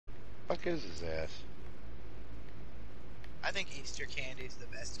fuck is his ass? I think Easter candy is the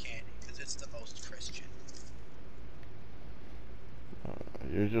best candy because it's the most Christian.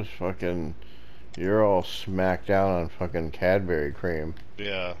 You're just fucking... You're all smacked down on fucking Cadbury cream.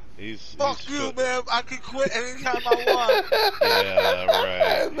 Yeah, he's... Fuck you, man. I can quit anytime I want. Yeah,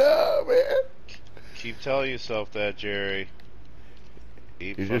 right. No, man. Keep telling yourself that, Jerry.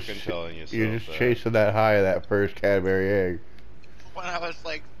 Keep You're fucking just, telling yourself you're just that. chasing that high of that first Cadbury egg. When I was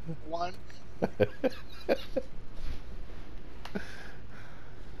like 1.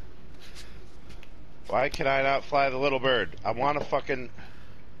 Why can I not fly the little bird? I want to fucking...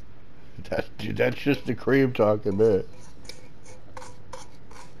 Dude, that's just the cream talking, man.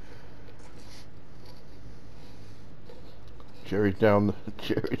 Jerry's down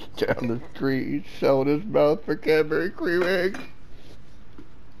the street. He's selling his mouth for Cadbury cream eggs.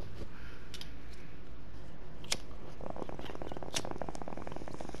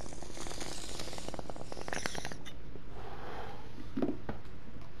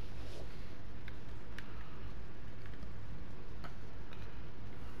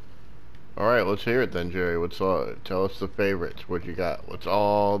 All right, let's hear it then, Jerry. Tell us the favorites. What you got? What's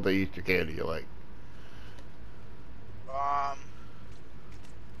all the Easter candy you like?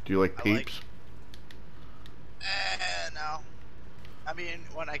 Do you like Peeps? No. I mean,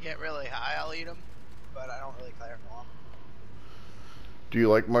 when I get really high, I'll eat them, but I don't really care for them. Do you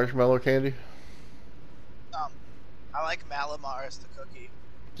like marshmallow candy? I like Malamars, the cookie.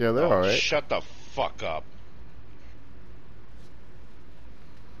 Yeah, they're alright. Shut the fuck up.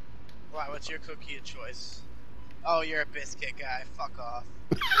 Why? What's your cookie of choice? Oh, you're a biscuit guy. Fuck off.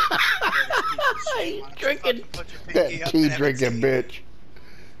 He's drinking that tea drinking bitch.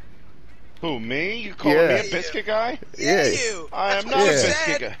 Who, me? You calling me a biscuit guy? Yeah, you. I am not a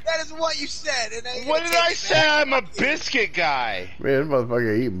biscuit guy. That is what you said. And then What did I say? I'm a biscuit guy. Man, this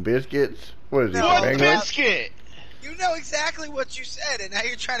motherfucker eating biscuits. What is it? What biscuit? You know exactly what you said, and now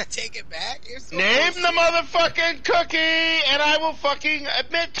you're trying to take it back? So Name the motherfucking cookie, and I will fucking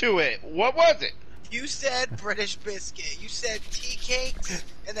admit to it. What was it? You said British biscuit. You said tea cakes,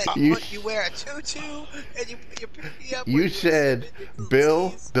 and then you wear a tutu, and you pick me up. You said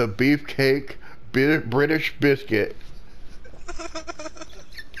Bill the beefcake British biscuit.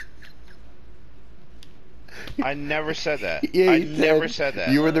 I never said that. Yeah, I never said that.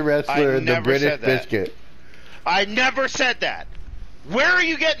 You were the wrestler, the British biscuit. I never said that. Where are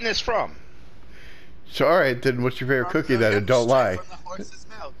you getting this from? So, alright, then what's your favorite cookie then? And don't lie. From the horse's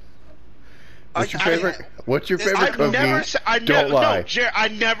mouth. What's your favorite? What's your favorite cookie? Don't lie. No, Jerry, I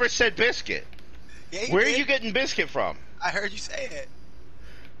never said biscuit. Yeah, Where are you getting biscuit from? I heard you say it.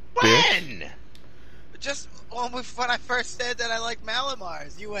 When? Just when I first said that I like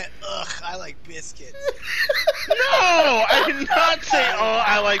Malamars, you went, ugh, I like biscuits. No, I did not say, oh,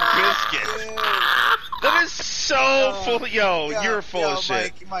 I like biscuits. That is so full. You're full of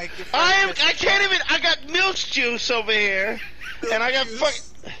shit. Mike, I can't even. I got milk juice over here, and I got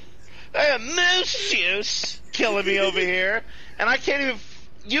moose juice killing me over here, and I can't even.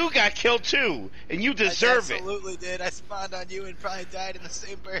 You got killed too, and you deserve it. I absolutely did. I spawned on you and probably died in the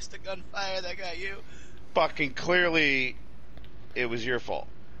same burst of gunfire that got you. Fucking clearly, it was your fault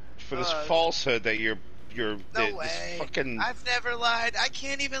for this falsehood that you're. No way. Fucking... I've never lied. I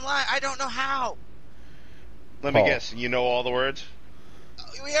can't even lie. I don't know how. Let me guess. You know all the words?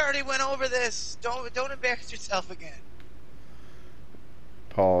 We already went over this. Don't embarrass yourself again.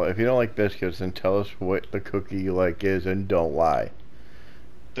 Paul, if you don't like biscuits, then tell us what the cookie you like is, and don't lie.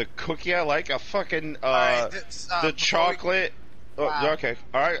 The cookie I like, a fucking the chocolate. Wow. Okay,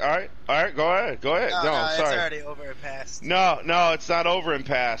 all right. Go ahead. No, sorry. It's already over and past. No, it's not over and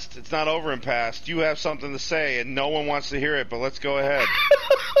past. It's not over and past. You have something to say, and no one wants to hear it. But let's go ahead.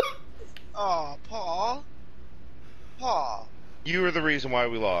 Oh, Paul. You were the reason why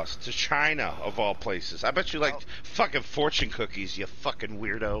we lost to China, of all places. I bet you like fucking fortune cookies, you fucking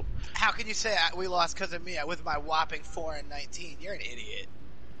weirdo. How can you say we lost because of me with my whopping 4-19? You're an idiot.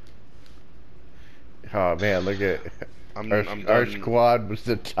 Oh man, look at our squad was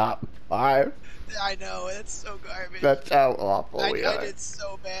the top 5. I know, it's so garbage. That's how awful we are. I did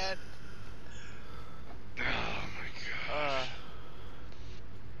so bad. Oh my god.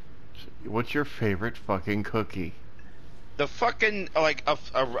 What's your favorite fucking cookie? The fucking like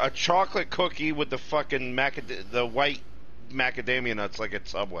a chocolate cookie with the fucking the white macadamia nuts, like at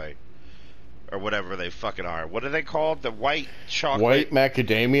Subway or whatever they fucking are. What are they called? The white chocolate. White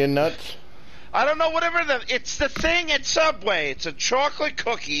macadamia nuts. I don't know. Whatever it's the thing at Subway. It's a chocolate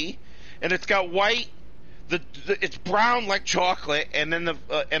cookie, and it's got white. It's brown like chocolate, and then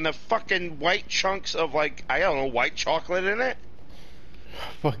the fucking white chunks of like I don't know white chocolate in it.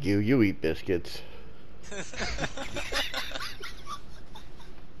 Fuck you. You eat biscuits.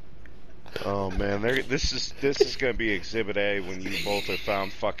 Oh man, this is gonna be Exhibit A when you both are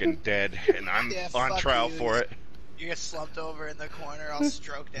found fucking dead, and I'm Yeah, on fuck trial you. for it. You get slumped over in the corner, all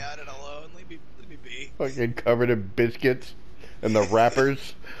stroked out and alone. Let me be. Fucking covered in biscuits and the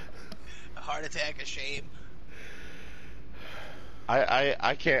wrappers. A heart attack, a shame.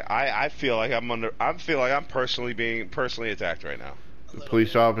 I can't. I feel like I'm personally attacked right now. A The little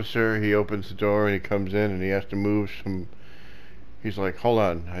police bit. officer, he opens the door and he comes in and he has to move some. He's like, hold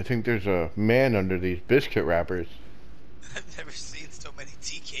on, I think there's a man under these biscuit wrappers. I've never seen so many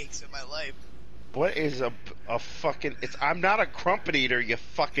tea cakes in my life. What is a fucking? I'm not a crumpet eater, you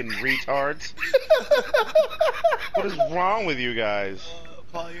fucking retards. What is wrong with you guys?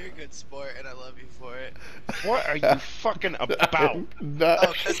 Paul, you're a good sport, and I love you for it. What are you fucking about? Oh,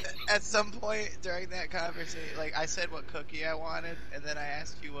 because at some point during that conversation, like, I said what cookie I wanted, and then I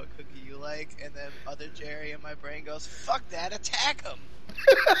asked you what cookie you like, and then other Jerry in my brain goes, fuck that, attack him!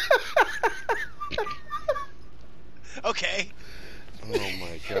 Okay. Oh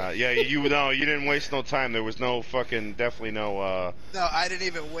my god. Yeah, you didn't waste no time. There was no fucking, definitely no, No, I didn't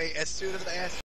even wait. As soon as I asked